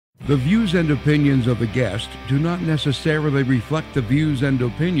The views and opinions of the guest do not necessarily reflect the views and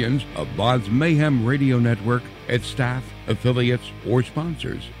opinions of BODS Mayhem Radio Network, its staff, affiliates, or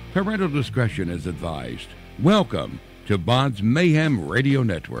sponsors. Parental discretion is advised. Welcome to BODS Mayhem Radio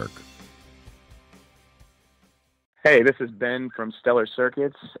Network. Hey, this is Ben from Stellar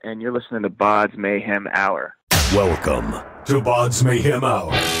Circuits, and you're listening to BODS Mayhem Hour. Welcome to BODS Mayhem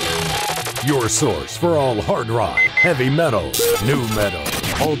Hour, your source for all hard rock, heavy metal, new metal,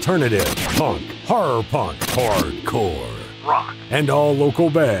 alternative, punk, horror punk, hardcore, rock, and all local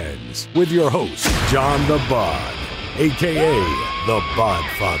bands, with your host, John the Bod, a.k.a. the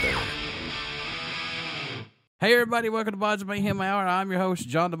Bodfather. Hey everybody, welcome to BODS Mayhem Hour. I'm your host,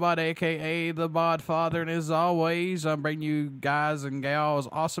 John the Bod, a.k.a. the Bodfather, and as always, I'm bringing you guys and gals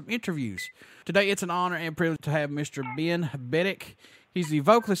awesome interviews. Today, it's an honor and privilege to have Mr. Ben Beddick. He's the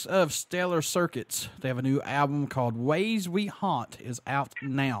vocalist of Stellar Circuits. They have a new album called Ways We Haunt is out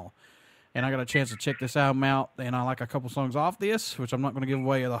now. And I got a chance to check this album out, and I like a couple songs off this, which I'm not going to give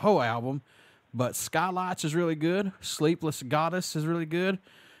away the whole album. But Skylights is really good. Sleepless Goddess is really good.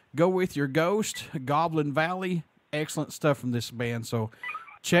 Go With Your Ghost, Goblin Valley. Excellent stuff from this band. So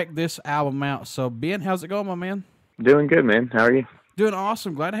check this album out. So Ben, how's it going, my man? Doing good, man. How are you? Doing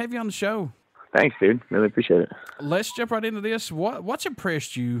awesome. Glad to have you on the show. Thanks, dude. Really appreciate it. Let's jump right into this. What's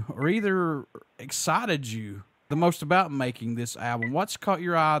impressed you or either excited you the most about making this album? What's caught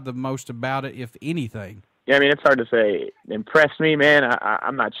your eye the most about it, if anything? Yeah, I mean, it's hard to say. Impressed me, man.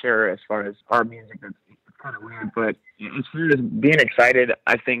 I'm not sure as far as our music. It's kind of weird, but as far as being excited,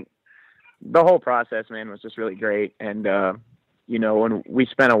 I think the whole process, man, was just really great. And, you know, when we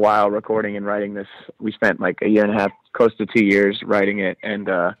spent a while recording and writing this, we spent like a year and a half, close to 2 years writing it. And,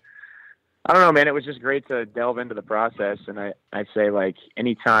 I don't know, man, it was just great to delve into the process. And I'd say, like,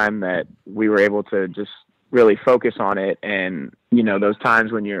 any time that we were able to just really focus on it, and, you know, those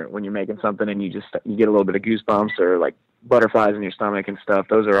times when you're making something and you get a little bit of goosebumps or like butterflies in your stomach and stuff,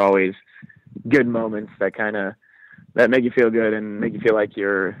 those are always good moments that make you feel good and make you feel like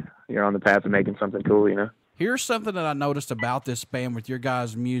you're on the path of making something cool, you know? Here's something that I noticed about this band with your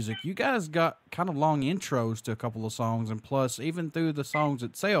guys' music. You guys got kind of long intros to a couple of songs, and plus, even through the songs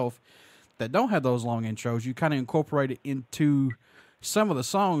itself that don't have those long intros, you kind of incorporate it into some of the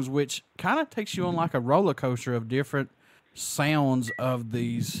songs, which kind of takes you on like a roller coaster of different sounds of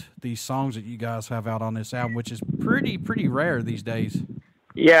these songs that you guys have out on this album, which is pretty rare these days.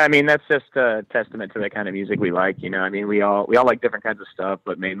 Yeah, I mean, that's just a testament to the kind of music we like, you know. I mean, we all like different kinds of stuff,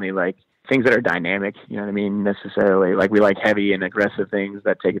 but mainly like things that are dynamic, you know what I mean, necessarily. Like, we like heavy and aggressive things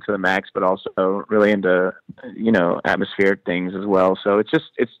that take it to the max, but also really into, you know, atmospheric things as well. So it's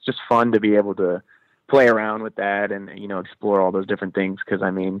just fun to be able to play around with that and, you know, explore all those different things, because, I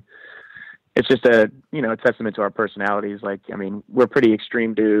mean, it's just a testament to our personalities. Like, I mean, we're pretty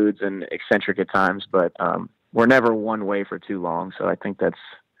extreme dudes and eccentric at times, but we're never one way for too long. So I think that's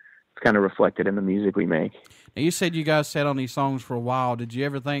kind of reflected in the music we make. Now, you said you guys sat on these songs for a while. Did you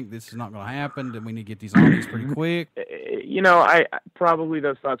ever think this is not going to happen? Did we need to get these on these pretty quick? You know, I probably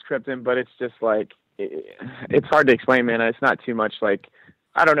those thoughts crept in, but it's just like, it's hard to explain, man. It's not too much like,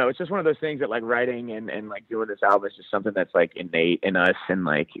 I don't know. It's just one of those things that like writing and like doing this album is just something that's like innate in us, and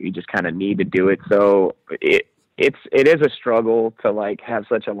like we just kind of need to do it. So it is a struggle to like have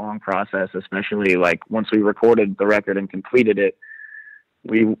such a long process, especially like once we recorded the record and completed it,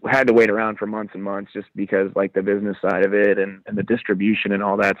 we had to wait around for months and months just because like the business side of it and the distribution and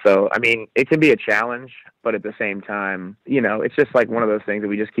all that. So, I mean, it can be a challenge, but at the same time, you know, it's just like one of those things that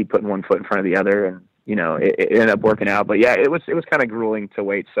we just keep putting one foot in front of the other, and, you know, it ended up working out. But yeah, it was kind of grueling to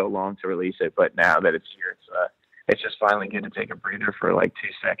wait so long to release it. But now that it's here, it's just finally good to take a breather for like 2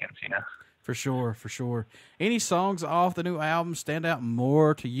 seconds, you know? For sure. Any songs off the new album stand out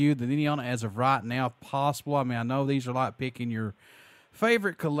more to you than any on it as of right now possible? I mean, I know these are like picking your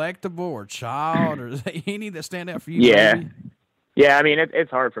favorite collectible or child, or is there any that stand out for you? Yeah. Maybe? Yeah, I mean,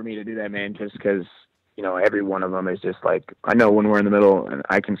 it's hard for me to do that, man, just because, you know, every one of them is just like, I know when we're in the middle, and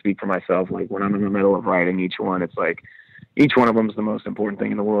I can speak for myself, like when I'm in the middle of writing each one, it's like each one of them is the most important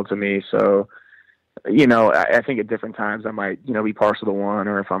thing in the world to me. So, you know, I think at different times I might, you know, be partial to one,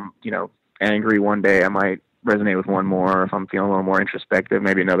 or if I'm, you know, angry one day, I might resonate with one more. If I'm feeling a little more introspective,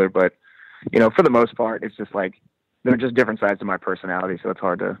 maybe another. But, you know, for the most part, it's just like, they're just different sides of my personality. So it's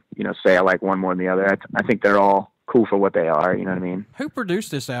hard to, you know, say I like one more than the other. I think they're all cool for what they are. You know what I mean? Who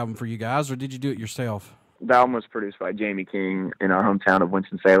produced this album for you guys, or did you do it yourself? The album was produced by Jamie King in our hometown of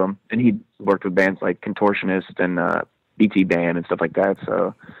Winston-Salem, and he worked with bands like Contortionist and BT Band and stuff like that.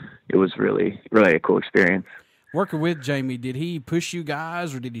 So it was really, really a cool experience. Working with Jamie, did he push you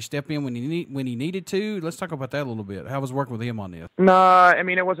guys, or did he step in when he needed to? Let's talk about that a little bit. How was working with him on this? No, I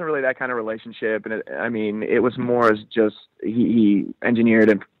mean, it wasn't really that kind of relationship, and it was more as just he engineered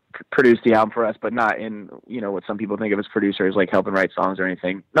and produced the album for us, but not in what some people think of as producers, like helping write songs or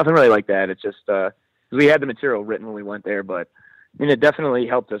anything. Nothing really like that. It's just we had the material written when we went there, but I mean, it definitely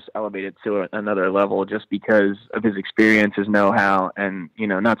helped us elevate it to another level just because of his experience, his know-how, and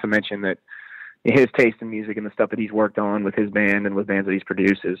not to mention that his taste in music and the stuff that he's worked on with his band and with bands that he's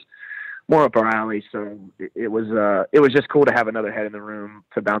produced is more up our alley. So it was just cool to have another head in the room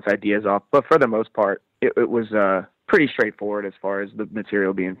to bounce ideas off. But for the most part, it was pretty straightforward as far as the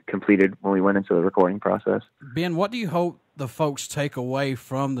material being completed when we went into the recording process. Ben, what do you hope the folks take away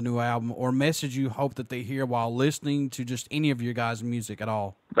from the new album, or message you hope that they hear while listening to just any of your guys' music at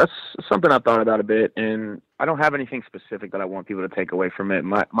all? That's something I've thought about a bit, and I don't have anything specific that I want people to take away from it.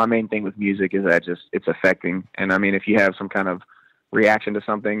 My main thing with music is that it's affecting. And I mean, if you have some kind of reaction to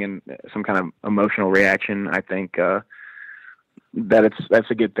something and some kind of emotional reaction, I think that's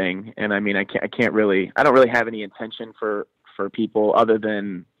a good thing. And I mean, I don't really have any intention for people other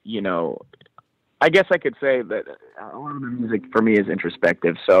than, I guess I could say that a lot of the music for me is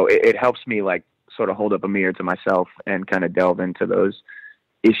introspective. So it helps me like sort of hold up a mirror to myself and kind of delve into those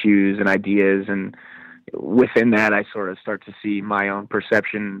issues and ideas. And within that, I sort of start to see my own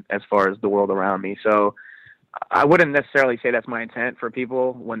perception as far as the world around me. So I wouldn't necessarily say that's my intent for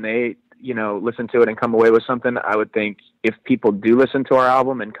people when they, listen to it and come away with something. I would think if people do listen to our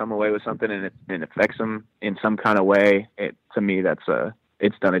album and come away with something and it affects them in some kind of way, to me,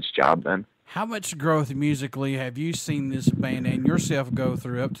 it's done its job then. How much growth musically have you seen this band and yourself go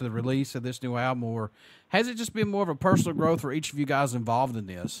through up to the release of this new album, or has it just been more of a personal growth for each of you guys involved in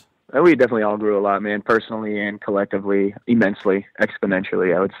this? We definitely all grew a lot, man, personally and collectively, immensely,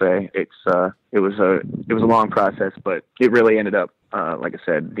 exponentially. I would say it was a long process, but it really ended up, like I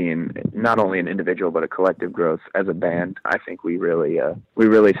said, being not only an individual but a collective growth as a band. I think we really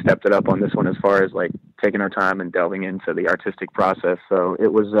stepped it up on this one as far as like taking our time and delving into the artistic process. So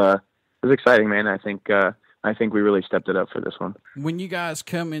it was exciting, man. I think we really stepped it up for this one. When you guys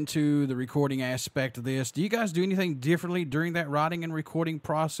come into the recording aspect of this, do you guys do anything differently during that writing and recording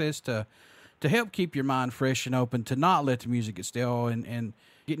process to help keep your mind fresh and open, to not let the music get stale and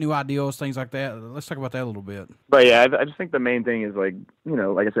get new ideas, things like that? Let's talk about that a little bit. But yeah, I just think the main thing is like,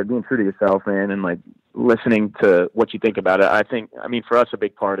 like I said, being true to yourself, man, and like listening to what you think about it. I mean, for us, a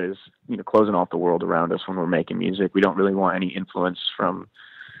big part is, closing off the world around us when we're making music. We don't really want any influence from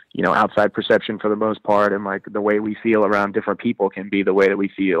outside perception for the most part, and like the way we feel around different people can be the way that we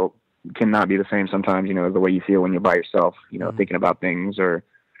feel cannot be the same sometimes, the way you feel when you're by yourself, thinking about things or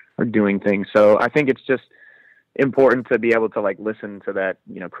doing things. So I think it's just important to be able to like listen to that,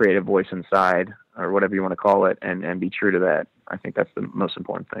 creative voice inside or whatever you want to call it and be true to that. I think that's the most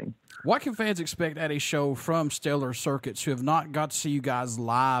important thing. What can fans expect at a show from Stellar Circuits who have not got to see you guys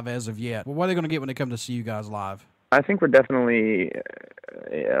live as of yet? Well, what are they going to get when they come to see you guys live? I think we're definitely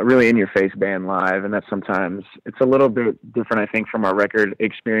a really in-your-face band live, and that's sometimes it's a little bit different, I think, from our record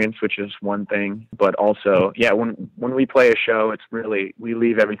experience, which is one thing. But also, yeah, when we play a show, it's really we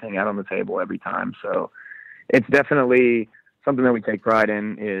leave everything out on the table every time. So it's definitely something that we take pride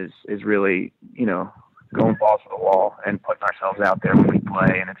in is really, going balls to the wall and putting ourselves out there when we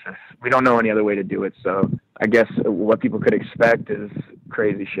play. And it's just we don't know any other way to do it. So I guess what people could expect is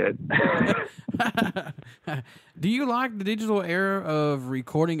crazy shit. Do you like the digital era of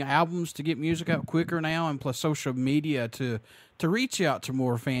recording albums to get music out quicker now, and plus social media to reach out to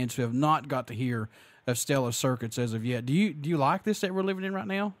more fans who have not got to hear of Stellar Circuits as of yet? Do you like this that we're living in right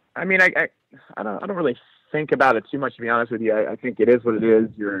now? I mean, I don't really think about it too much, to be honest with you. I think it is what it is.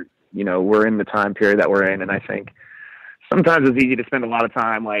 We're in the time period that we're in, and I think sometimes it's easy to spend a lot of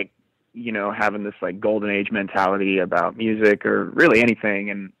time like having this like golden age mentality about music or really anything.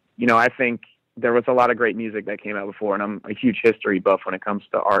 And, I think there was a lot of great music that came out before, and I'm a huge history buff when it comes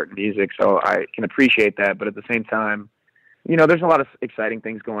to art and music. So I can appreciate that. But at the same time, there's a lot of exciting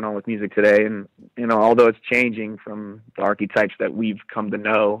things going on with music today. And, although it's changing from the archetypes that we've come to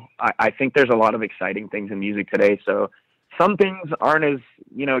know, I think there's a lot of exciting things in music today. So some things aren't as,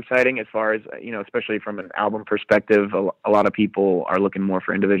 exciting as far as, especially from an album perspective. A lot of people are looking more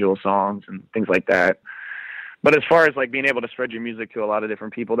for individual songs and things like that. But as far as like being able to spread your music to a lot of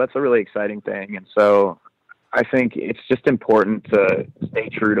different people, that's a really exciting thing. And so I think it's just important to stay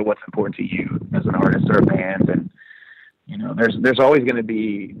true to what's important to you as an artist or a band. And, there's always going to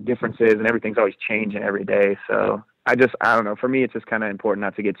be differences, and everything's always changing every day. So I don't know. For me, it's just kind of important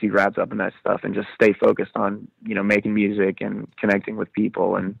not to get too wrapped up in that stuff and just stay focused on, making music and connecting with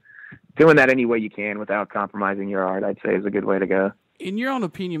people and doing that any way you can without compromising your art, I'd say, is a good way to go. In your own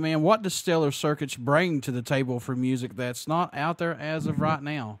opinion, man, what does Stellar Circuits bring to the table for music that's not out there as of right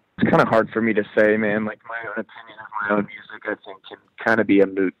now? It's kind of hard for me to say, man. Like, my own opinion of my own music, I think, can kind of be a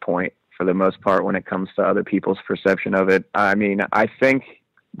moot point for the most part when it comes to other people's perception of it. I mean, I think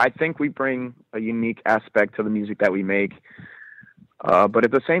we bring a unique aspect to the music that we make. But at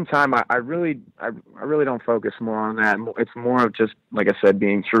the same time, I really don't focus more on that. It's more of just, like I said,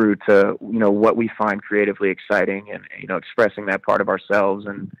 being true to, what we find creatively exciting and, expressing that part of ourselves.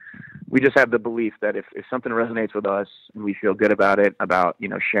 And we just have the belief that if something resonates with us and we feel good about it,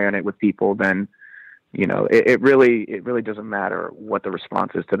 sharing it with people, then, it really doesn't matter what the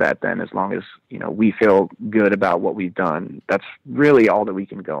response is to that then, as long as, we feel good about what we've done. That's really all that we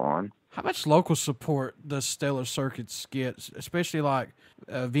can go on. How much local support does Stellar Circuits get, especially like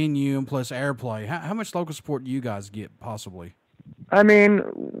venue and plus airplay? How much local support do you guys get, possibly? I mean,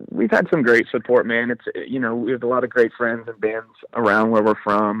 we've had some great support, man. It's, we have a lot of great friends and bands around where we're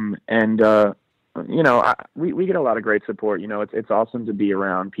from, and we get a lot of great support. It's awesome to be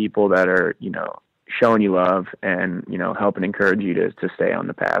around people that are, showing you love and, helping encourage you to stay on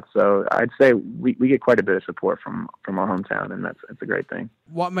the path. So I'd say we get quite a bit of support from our hometown, and that's a great thing.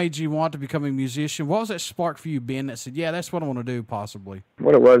 What made you want to become a musician? What was that spark for you, Ben, that said, yeah, that's what I want to do, possibly?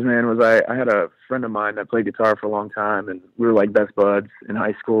 What it was, man, was I had a friend of mine that played guitar for a long time, and we were like best buds in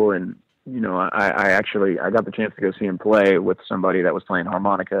high school. And, I got the chance to go see him play with somebody that was playing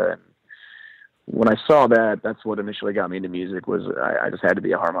harmonica. And when I saw that, that's what initially got me into music. Was I just had to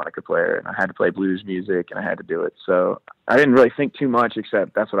be a harmonica player, and I had to play blues music, and I had to do it. So I didn't really think too much,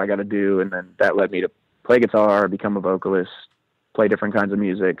 except that's what I got to do. And then that led me to play guitar, become a vocalist, play different kinds of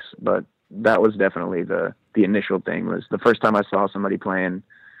musics. But that was definitely the initial thing. Was the first time I saw somebody playing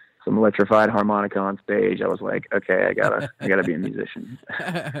some electrified harmonica on stage, I was like, okay, I gotta be a musician.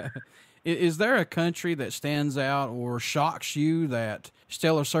 Is there a country that stands out or shocks you that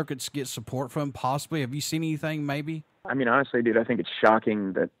Stellar Circuits gets support from, possibly? Have you seen anything, maybe? I mean, honestly, dude, I think it's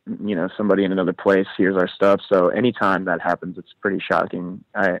shocking that, somebody in another place hears our stuff. So anytime that happens, it's pretty shocking.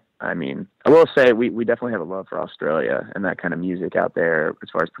 I mean, I will say we definitely have a love for Australia and that kind of music out there as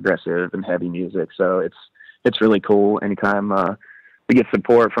far as progressive and heavy music. So it's really cool anytime we get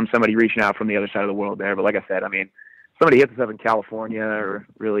support from somebody reaching out from the other side of the world there. But like I said, I mean, somebody hits us up in California or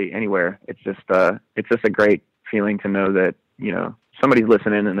really anywhere, it's just a great feeling to know that, somebody's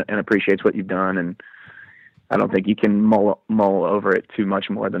listening and appreciates what you've done. And I don't think you can mull over it too much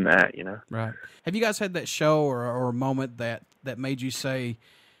more than that, Right. Have you guys had that show or a moment that made you say,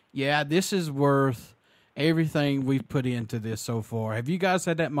 yeah, this is worth everything we've put into this so far? Have you guys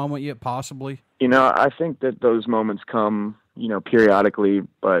had that moment yet, possibly? I think that those moments come, periodically,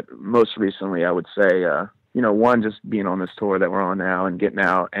 but most recently I would say, one, just being on this tour that we're on now and getting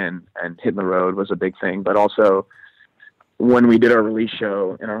out and hitting the road was a big thing. But also when we did our release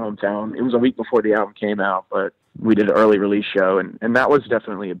show in our hometown, it was a week before the album came out, but we did an early release show. And that was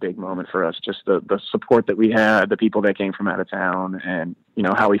definitely a big moment for us. Just the support that we had, the people that came from out of town, and,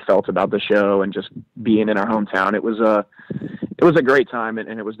 how we felt about the show and just being in our hometown. It was a great time.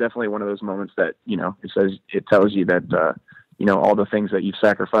 And it was definitely one of those moments that, it tells you that, all the things that you've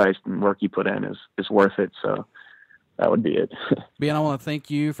sacrificed and work you put in is worth it. So that would be it. Ben, I want to thank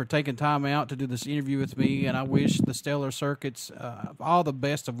you for taking time out to do this interview with me, and I wish the Stellar Circuits all the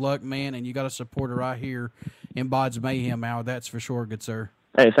best of luck, man, and you got a supporter right here in BODS Mayhem Hour, that's for sure, good sir.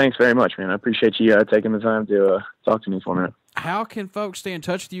 Hey, thanks very much, man. I appreciate you taking the time to talk to me for a minute. How can folks stay in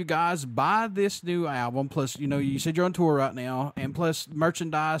touch with you guys, buy this new album, plus, you said you're on tour right now, and plus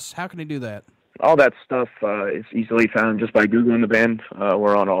merchandise, how can they do that? All that stuff is easily found just by Googling the band.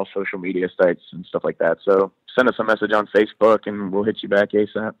 We're on all social media sites and stuff like that. So send us a message on Facebook, and we'll hit you back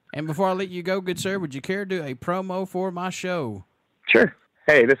ASAP. And before I let you go, good sir, would you care to do a promo for my show? Sure.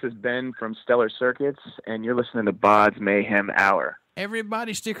 Hey, this is Ben from Stellar Circuits, and you're listening to BODS Mayhem Hour.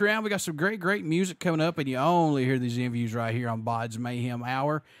 Everybody stick around. We got some great music coming up, and you only hear these interviews right here on BODS Mayhem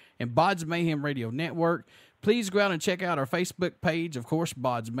Hour and BODS Mayhem Radio Network. Please go out and check out our Facebook page, of course,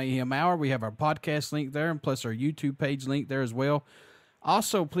 BODS Mayhem Hour. We have our podcast link there, and plus our YouTube page link there as well.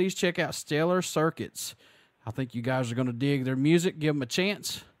 Also, please check out Stellar Circuits. I think you guys are going to dig their music. Give them a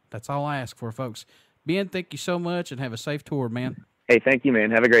chance. That's all I ask for, folks. Ben, thank you so much, and have a safe tour, man. Hey, thank you,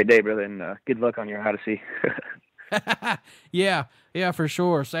 man. Have a great day, brother, and good luck on your Odyssey. Yeah, for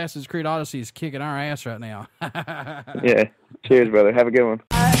sure. Assassin's Creed Odyssey is kicking our ass right now. Yeah. Cheers, brother. Have a good one.